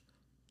 aspect.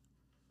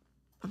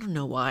 I don't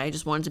know why. I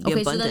just wanted to be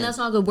Okay, abundant. so then that's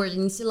not a good word. It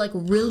needs to like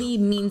really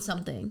mean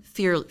something.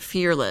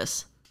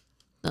 Fearless.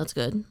 That's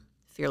good.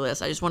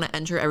 Fearless. I just want to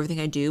enter everything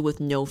I do with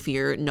no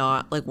fear,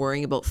 not like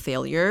worrying about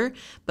failure,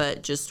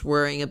 but just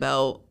worrying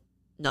about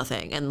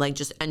nothing and like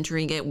just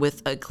entering it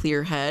with a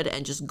clear head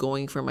and just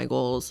going for my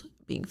goals,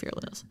 being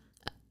fearless.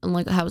 And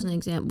like,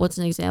 what's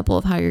an example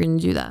of how you're going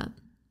to do that?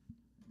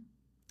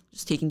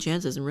 Just taking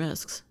chances and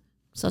risks.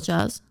 Such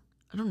as?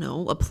 I don't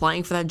know,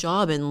 applying for that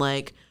job in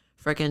like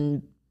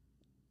freaking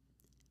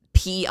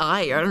PI,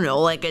 I don't know,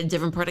 like a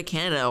different part of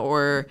Canada,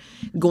 or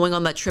going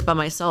on that trip by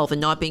myself and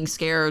not being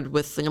scared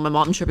with, you know, my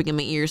mom tripping in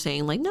my ear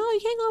saying like, no, you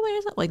can't go by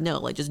yourself. Like, no,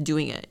 like just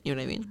doing it. You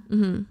know what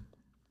I mean?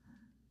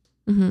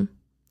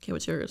 Okay,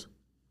 what's yours?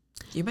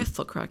 Do you have my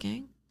foot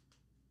cracking?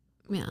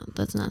 Yeah,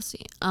 that's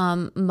nasty.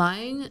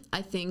 Mine,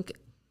 I think,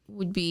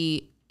 would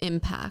be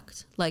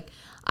impact. Like,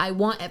 I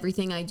want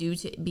everything I do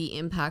to be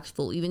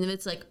impactful, even if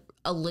it's like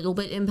a little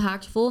bit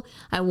impactful.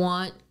 I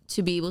want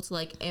to be able to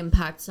like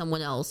impact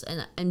someone else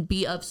and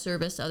be of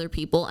service to other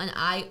people. And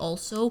I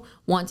also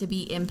want to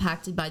be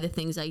impacted by the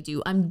things I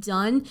do. I'm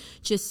done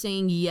just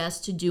saying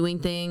yes to doing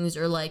things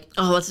or like,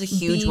 oh, that's a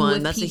huge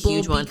one. That's a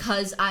huge one.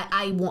 Because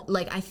I want,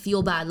 like, I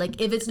feel bad. Like,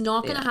 if it's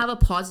not going to have a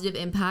positive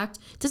impact,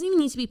 it doesn't even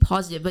need to be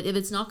positive, but if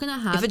it's not going to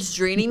have, if it's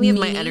draining me of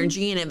my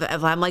energy and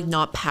if I'm like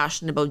not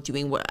passionate about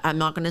doing what, I'm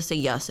not going to say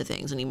yes to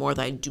things anymore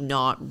that I do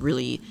not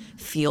really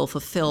feel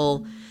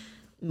fulfill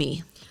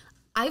me.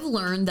 I've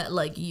learned that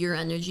like your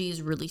energy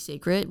is really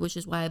sacred, which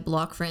is why I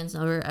block Fran's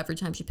number every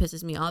time she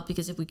pisses me off,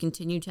 because if we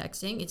continue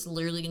texting, it's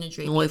literally going to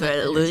drain me of It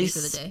energy literally for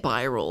the day.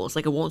 spirals.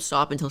 Like it won't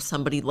stop until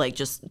somebody like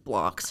just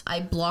blocks.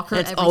 I block her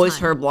And it's every always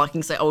time. her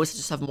blocking because I always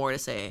just have more to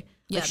say.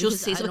 Yeah, like she'll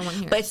because say I don't something, wanna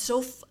hear but it. it's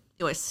so.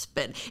 I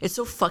spit. It's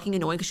so fucking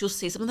annoying because she'll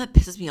say something that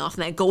pisses me off,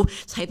 and I go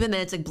type it, and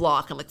then it's like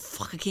block. I'm like,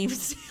 fuck, I can't even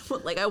say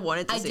what like I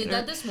wanted to I say. did to her.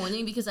 that this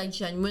morning because I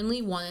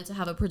genuinely wanted to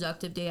have a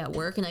productive day at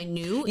work, and I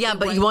knew. Yeah, it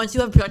but was- you wanted to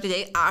have a productive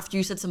day after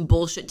you said some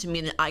bullshit to me,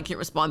 and then I couldn't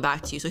respond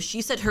back to you. So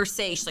she said her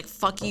say, she's like,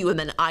 fuck you, and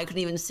then I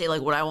couldn't even say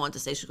like what I wanted to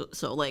say.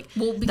 So like,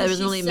 Well, that because doesn't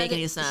she really said make it-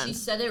 any She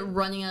sense. said it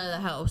running out of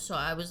the house, so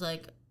I was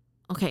like,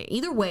 okay.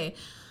 Either way,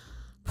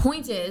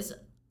 point is,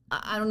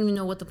 I don't even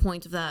know what the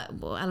point of that.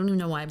 Well, I don't even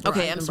know why.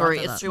 Okay, I'm sorry.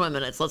 It's 31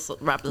 minutes. Let's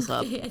wrap this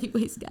up. Okay,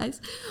 anyways,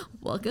 guys,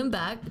 welcome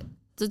back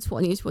to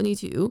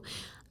 2022.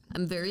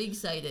 I'm very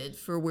excited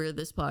for where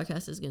this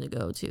podcast is going to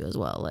go to as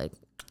well. Like,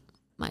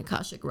 my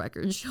Akashic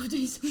records showed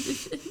me some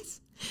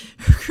visions.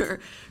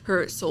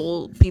 her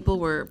soul people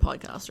were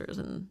podcasters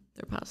in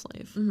their past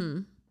life.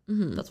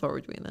 That's why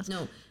we're doing this.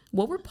 No,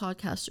 what were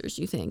podcasters,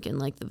 you think, in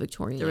like the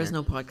Victorian There era? was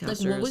no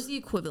podcasters. Like, what was the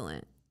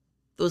equivalent?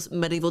 Those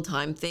medieval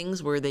time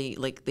things where they're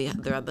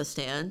at the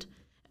stand.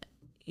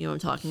 You know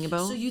what I'm talking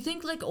about? So you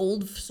think like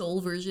old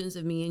soul versions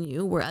of me and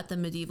you were at the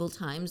medieval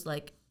times,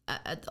 like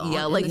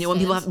yeah, in like the you know when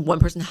people have stands? one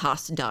person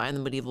has to die in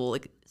the medieval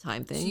like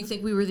time thing. So you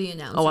think we were the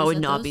announcers? Oh, I would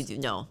at not those? be.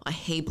 No, I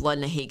hate blood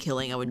and I hate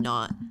killing. I would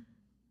not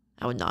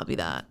be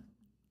that.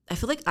 I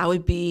feel like I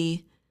would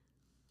be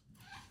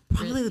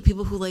probably the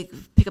people who like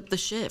pick up the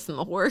shit from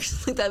the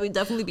horse. Like that would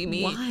definitely be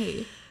me.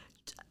 Why?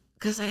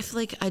 Because I feel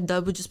like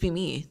that would just be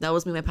me. That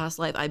was me my past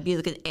life. I'd be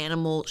like an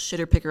animal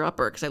shitter picker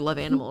upper because I love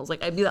animals.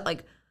 Like I'd be that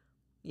like,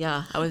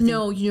 yeah. I would.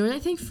 No, you know what I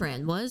think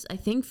Fran was? I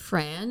think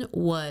Fran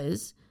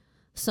was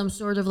some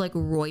sort of like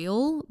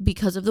royal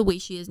because of the way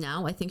she is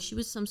now. I think she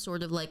was some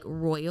sort of like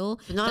royal.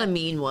 Not a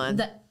mean one.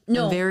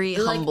 No, I'm very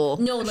like, humble.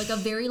 No, like a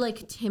very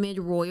like timid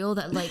royal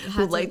that like had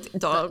Who to, liked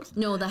dogs.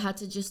 that had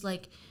to just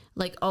like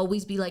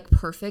always be like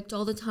perfect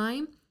all the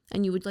time.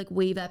 And you would like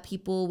wave at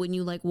people when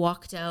you like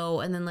walked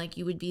out, and then like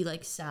you would be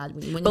like sad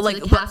when you went But into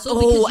like, the castle.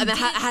 because you and I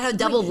had a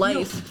double Wait, no,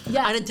 life.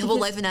 yeah, I had a double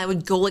because- life, and I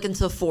would go like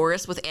into the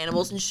forest with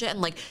animals and shit, and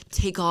like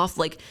take off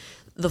like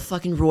the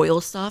fucking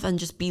royal stuff, and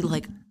just be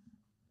like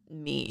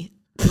me.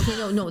 Okay,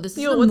 no, this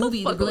is Yo, a what the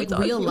movie. fuck But are we like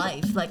real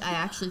talking life, like I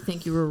actually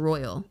think you were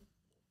royal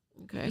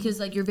Okay. because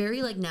like you're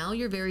very like now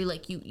you're very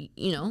like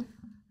you know.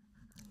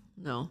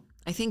 No,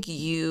 I think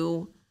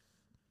you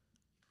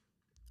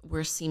were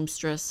a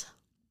seamstress.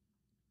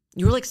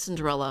 You were like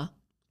Cinderella.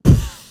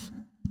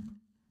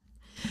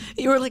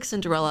 You were like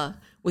Cinderella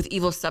with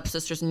evil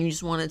stepsisters, and you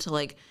just wanted to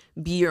like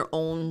be your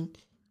own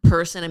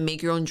person and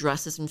make your own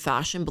dresses and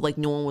fashion, but like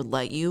no one would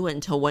let you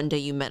until one day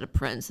you met a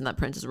prince, and that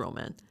prince is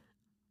Roman.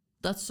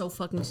 That's so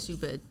fucking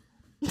stupid.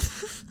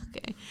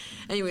 Okay.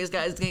 Anyways,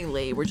 guys, it's getting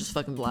late. We're just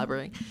fucking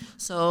blabbering.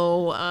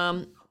 So,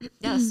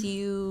 yeah, see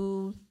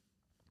you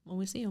when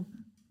we see you.